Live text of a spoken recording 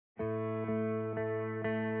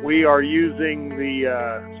We are using the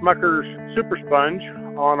Smucker Super Sponge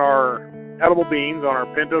on our edible beans, on our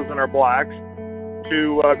pintos and our blacks,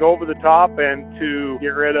 to go over the top and to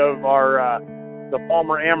get rid of our the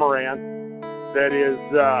Palmer amaranth that is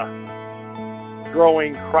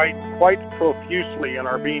growing quite profusely in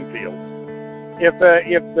our bean fields. If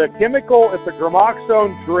the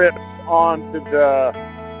gramoxone drips onto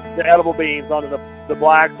the edible beans, onto the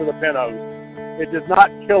blacks or the pintos, it does not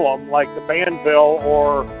kill them like the Banville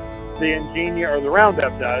or the Ingenia or the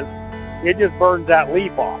Roundup does. It just burns that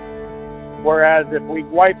leaf off. Whereas if we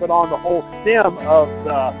wipe it on the whole stem of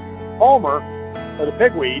the Palmer or the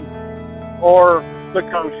pigweed or the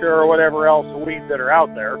kosher or whatever else the weeds that are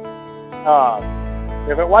out there,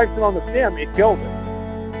 if it wipes it on the stem, it kills it.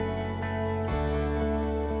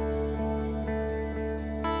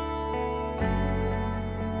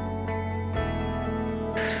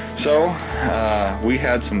 So we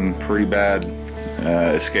had some pretty bad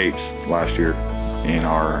escapes last year in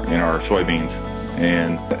our soybeans,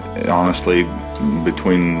 and honestly,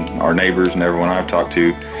 between our neighbors and everyone I've talked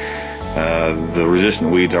to, the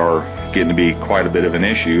resistant weeds are getting to be quite a bit of an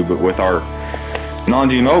issue. But with our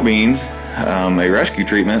non-GMO beans, a rescue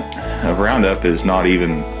treatment of Roundup is not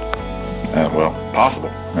even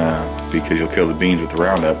possible, because you'll kill the beans with the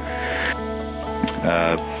Roundup.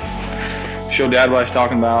 Show Dad what I was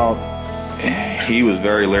talking about. He was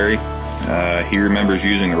very leery. He remembers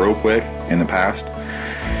using a rope wick in the past,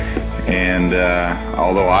 and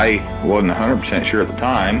although I wasn't 100% sure at the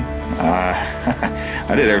time,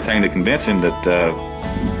 I did everything to convince him that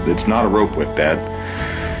it's not a rope wick, Dad.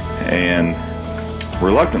 And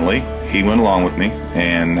reluctantly, he went along with me,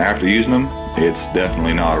 and after using them, it's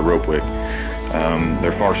definitely not a rope wick.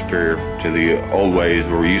 They're far superior to the old ways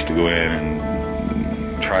where we used to go in and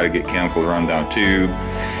try to get chemical to run down a tube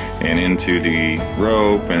and into the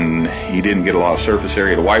rope, and you didn't get a lot of surface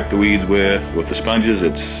area to wipe the weeds with. With the sponges,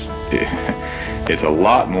 it's a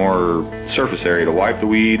lot more surface area to wipe the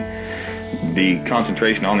weed. The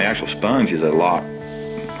concentration on the actual sponge is a lot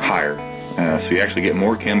higher, so you actually get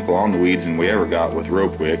more chemical on the weeds than we ever got with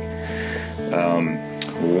rope wick.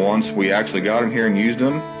 Once we actually got them here and used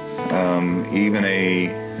them, even a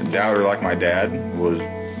doubter like my dad was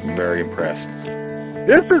very impressed.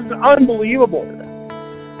 This is unbelievable.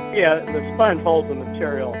 Yeah, the sponge holds the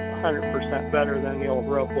material 100% better than the old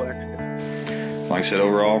rope wick. Like I said,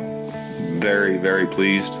 overall, very, very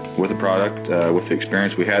pleased with the product, with the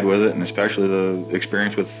experience we had with it, and especially the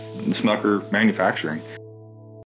experience with the Smucker manufacturing.